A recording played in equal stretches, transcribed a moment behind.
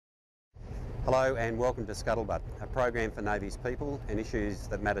Hello and welcome to Scuttlebutt, a program for Navy's people and issues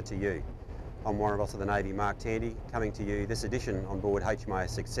that matter to you. I'm Warrant Officer of the Navy, Mark Tandy, coming to you this edition on board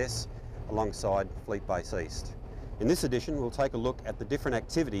HMAS Success alongside Fleet Base East. In this edition we'll take a look at the different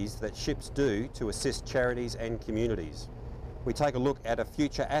activities that ships do to assist charities and communities. We take a look at a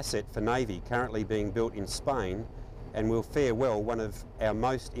future asset for Navy currently being built in Spain, and we'll farewell one of our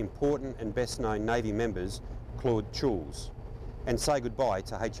most important and best known Navy members, Claude Choules, and say goodbye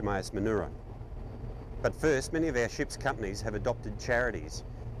to HMAS Manura. But first, many of our ship's companies have adopted charities.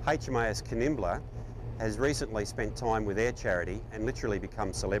 HMAS Canimbla has recently spent time with their charity and literally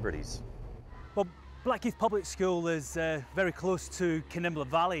become celebrities. Well, Blackheath Public School is very close to Canimbla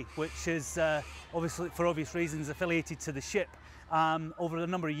Valley, which is obviously, for obvious reasons, affiliated to the ship. Over a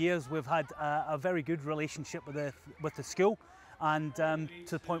number of years we've had a very good relationship with the school, and to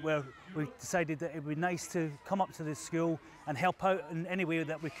the point where we decided that it would be nice to come up to this school and help out in any way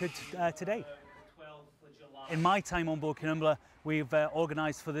that we could today. In my time on board Canimbla, we've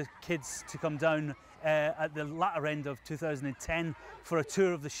organised for the kids to come down at the latter end of 2010 for a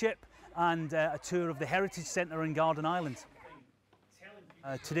tour of the ship and a tour of the Heritage Centre in Garden Island.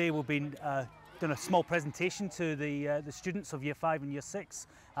 Today we've been done a small presentation to the students of Year 5 and Year 6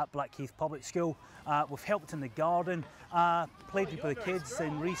 at Blackheath Public School. We've helped in the garden, played with the kids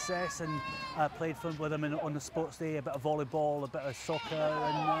in recess, and played with them on the sports day, a bit of volleyball, a bit of soccer,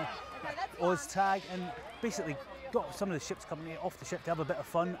 and Oz tag, and basically got some of the ship's company off the ship to have a bit of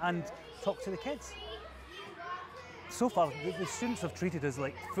fun and talk to the kids. So far, the students have treated us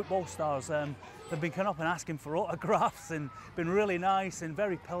like football stars. They've been coming up and asking for autographs and been really nice and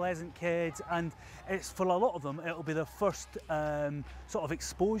very pleasant kids, and it's, for a lot of them, it'll be their first sort of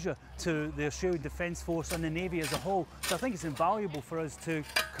exposure to the Australian Defence Force and the Navy as a whole. So I think it's invaluable for us to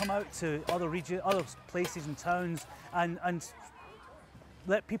come out to other regions, other places and towns, and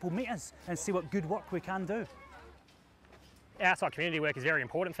let people meet us and see what good work we can do. Outside community work is very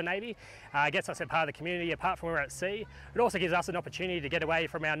important for Navy. It gets us a part of the community apart from when we're at sea. It also gives us an opportunity to get away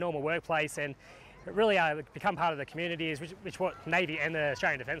from our normal workplace and really become part of the community, which what Navy and the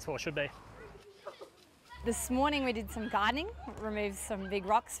Australian Defence Force should be. This morning we did some gardening, removed some big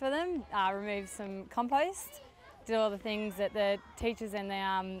rocks for them, removed some compost, did all the things that the teachers and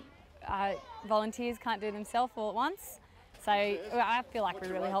the volunteers can't do themselves all at once. So I feel like we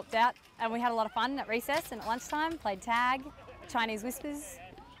really helped out, and we had a lot of fun at recess and at lunchtime, played tag, Chinese whispers.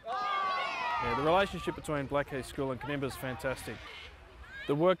 Yeah, the relationship between Blackheath School and Canimbla is fantastic.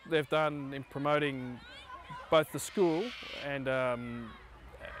 The work they've done in promoting both the school and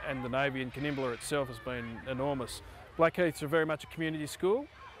the Navy and Canimbla itself has been enormous. Blackheath's are very much a community school,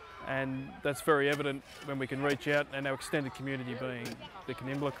 and that's very evident when we can reach out, and our extended community being the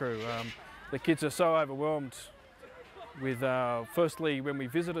Canimbla crew. The kids are so overwhelmed with, firstly, when we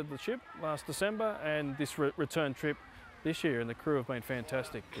visited the ship last December, and this return trip this year, and the crew have been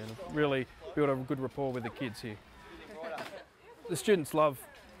fantastic and really built a good rapport with the kids here. The students love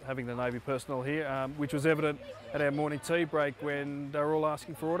having the Navy personnel here, which was evident at our morning tea break when they were all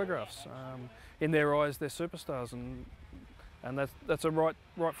asking for autographs. In their eyes, they're superstars, and that's a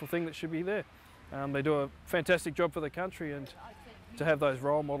rightful thing that should be there. They do a fantastic job for the country, and to have those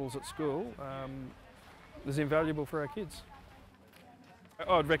role models at school is invaluable for our kids.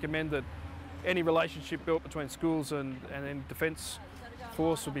 I'd recommend that any relationship built between schools and Defence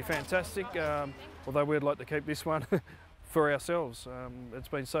Force would be fantastic, although we'd like to keep this one for ourselves. It's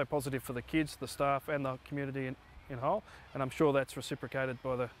been so positive for the kids, the staff and the community in whole, and I'm sure that's reciprocated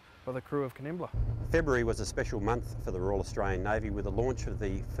by the crew of Canimbla. February was a special month for the Royal Australian Navy with the launch of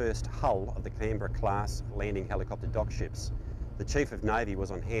the first hull of the Canberra-class landing helicopter dock ships. The Chief of Navy was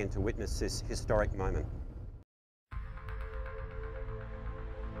on hand to witness this historic moment.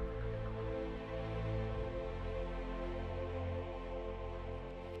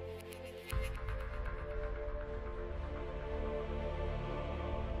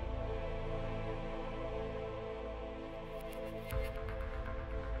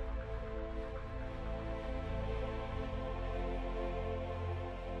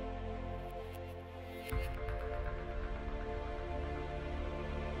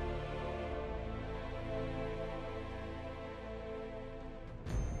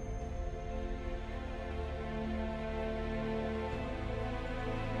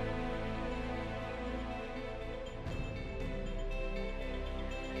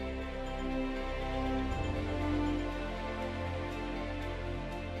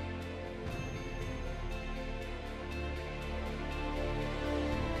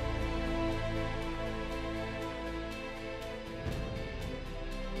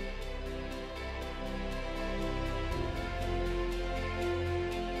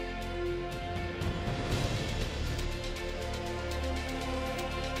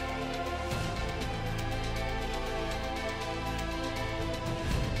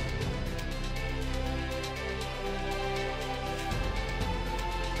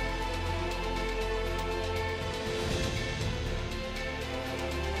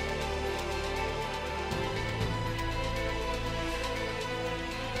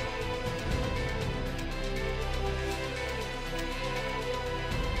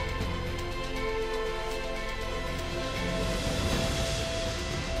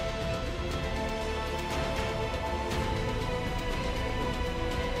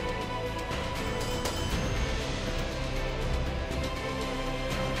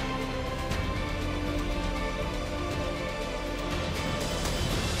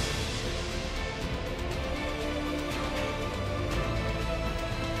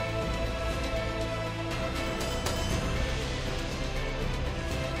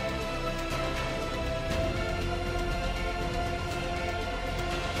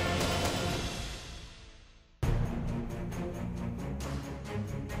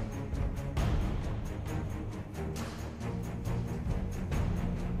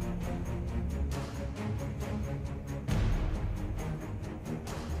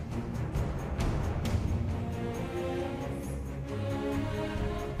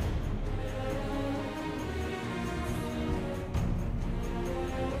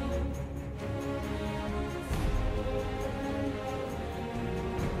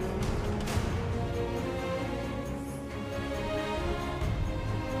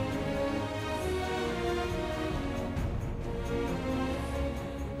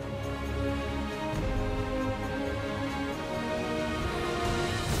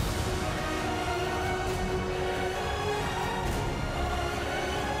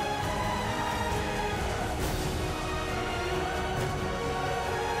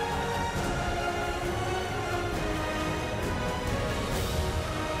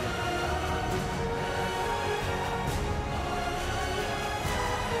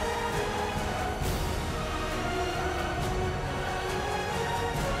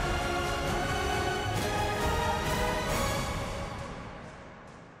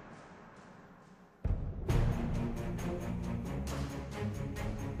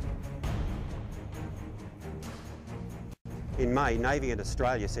 In May, Navy and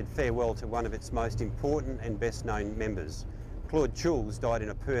Australia said farewell to one of its most important and best known members. Claude Choules died in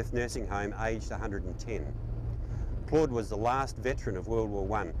a Perth nursing home aged 110. Claude was the last veteran of World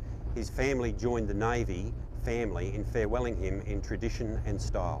War I. His family joined the Navy family in farewelling him in tradition and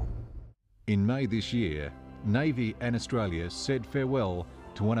style. In May this year, Navy and Australia said farewell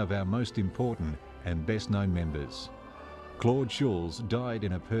to one of our most important and best known members. Claude Choules died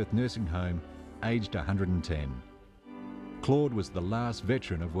in a Perth nursing home aged 110. Claude was the last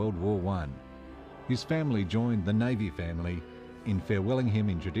veteran of World War I. His family joined the Navy family in farewelling him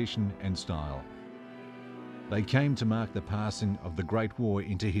in tradition and style. They came to mark the passing of the Great War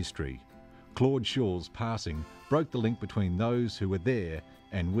into history. Claude Choules' passing broke the link between those who were there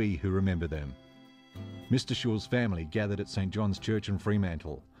and we who remember them. Mr. Choules' family gathered at St John's Church in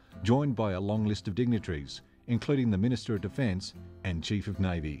Fremantle, joined by a long list of dignitaries, including the Minister of Defence and Chief of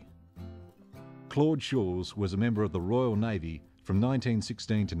Navy. Claude Choules was a member of the Royal Navy from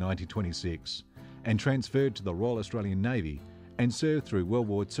 1916 to 1926 and transferred to the Royal Australian Navy and served through World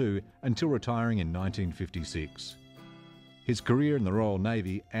War II until retiring in 1956. His career in the Royal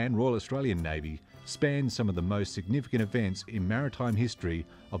Navy and Royal Australian Navy spanned some of the most significant events in maritime history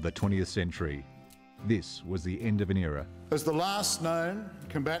of the 20th century. This was the end of an era. As the last known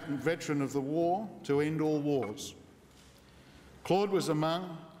combatant veteran of the war to end all wars, Claude was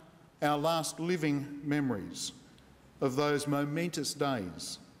among our last living memories of those momentous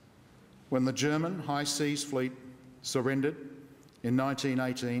days when the German High Seas Fleet surrendered in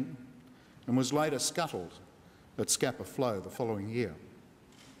 1918 and was later scuttled at Scapa Flow the following year.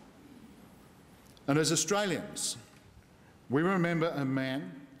 And as Australians, we remember a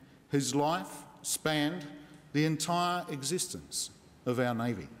man whose life spanned the entire existence of our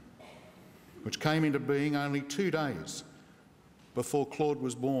Navy, which came into being only 2 days before Claude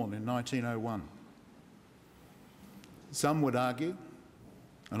was born in 1901. Some would argue,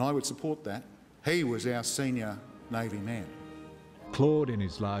 and I would support that, he was our senior Navy man. Claude and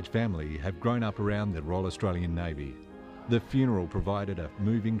his large family have grown up around the Royal Australian Navy. The funeral provided a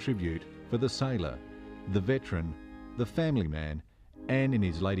moving tribute for the sailor, the veteran, the family man, and in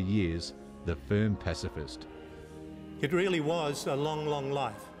his later years, the firm pacifist. It really was a long, long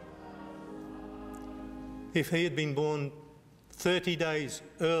life. If he had been born 30 days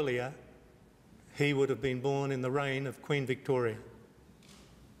earlier, he would have been born in the reign of Queen Victoria.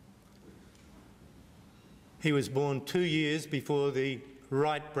 He was born 2 years before the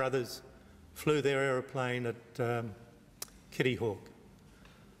Wright brothers flew their aeroplane at Kitty Hawk.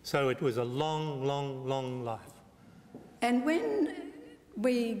 So it was a long, long, long life. And when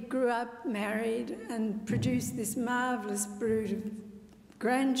we grew up, married, and produced this marvellous brood of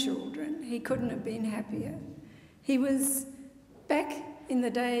grandchildren, he couldn't have been happier. He was back in the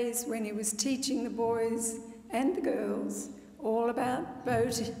days when he was teaching the boys and the girls all about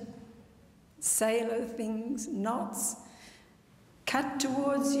boat, sailor things, knots, cut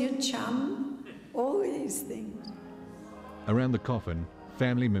towards your chum, all these things. Around the coffin,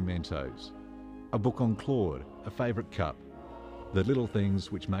 family mementos. A book on Claude, a favourite cup. The little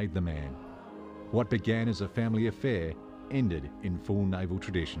things which made the man. What began as a family affair ended in full naval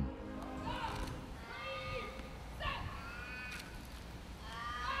tradition.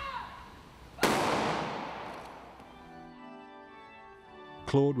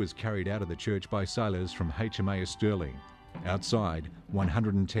 Claude was carried out of the church by sailors from HMAS Stirling. Outside,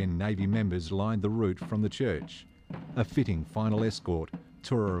 110 Navy members lined the route from the church. A fitting final escort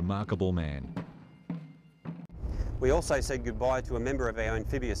to a remarkable man. We also said goodbye to a member of our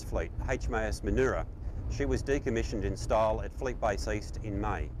amphibious fleet, HMAS Manura. She was decommissioned in style at Fleet Base East in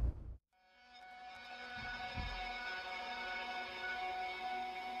May.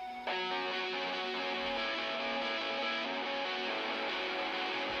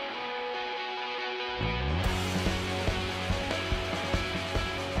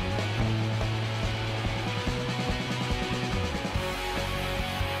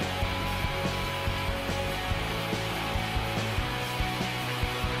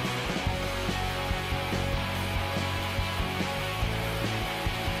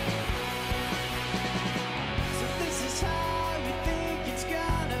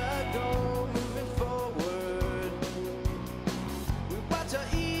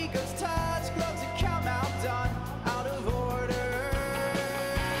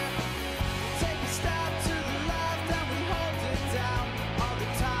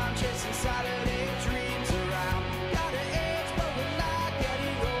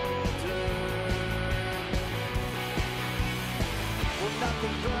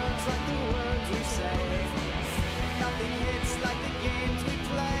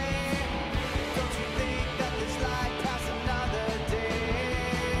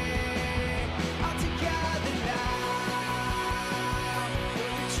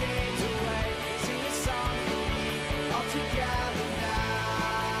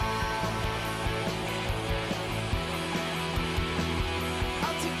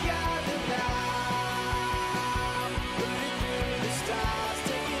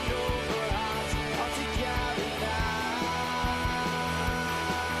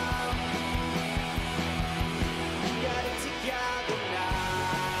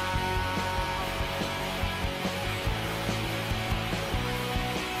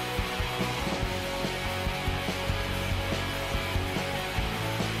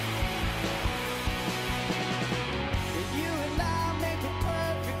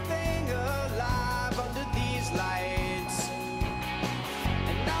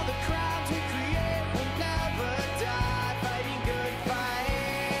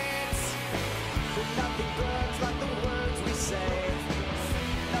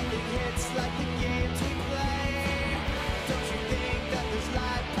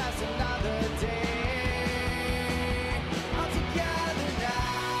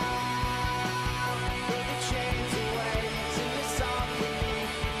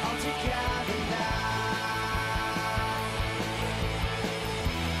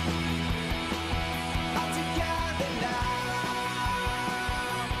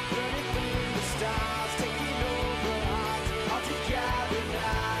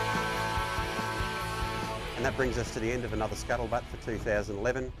 And that brings us to the end of another Scuttlebutt for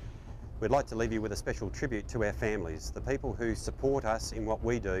 2011. We'd like to leave you with a special tribute to our families, the people who support us in what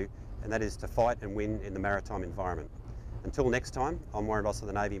we do, and that is to fight and win in the maritime environment. Until next time, I'm Warrant Officer of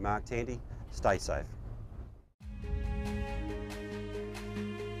the Navy, Mark Tandy. Stay safe.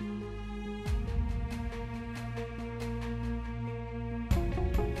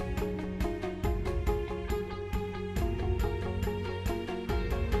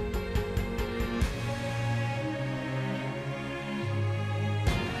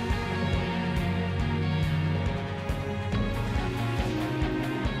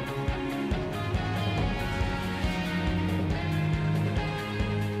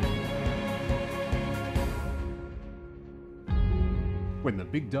 When the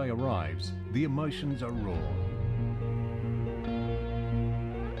big day arrives, the emotions are raw.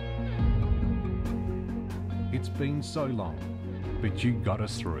 It's been so long, but you got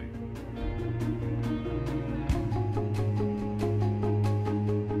us through.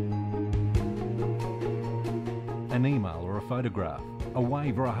 An email or a photograph, a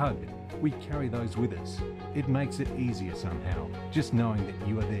wave or a hug, we carry those with us. It makes it easier somehow, just knowing that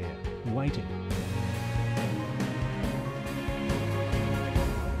you are there, waiting.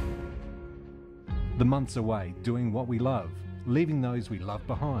 The months away doing what we love, leaving those we love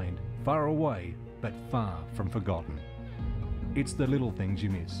behind, far away but far from forgotten. It's the little things you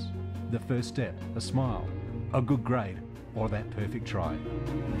miss. The first step, a smile, a good grade, or that perfect try.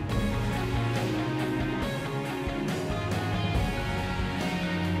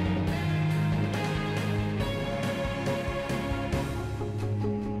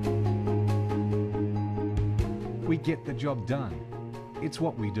 We get the job done. It's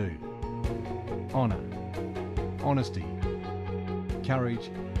what we do. Honour, honesty, courage,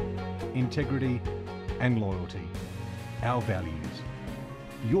 integrity and loyalty. Our values,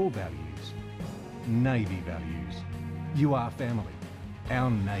 your values, Navy values. You are family, our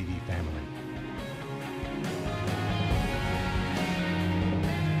Navy family.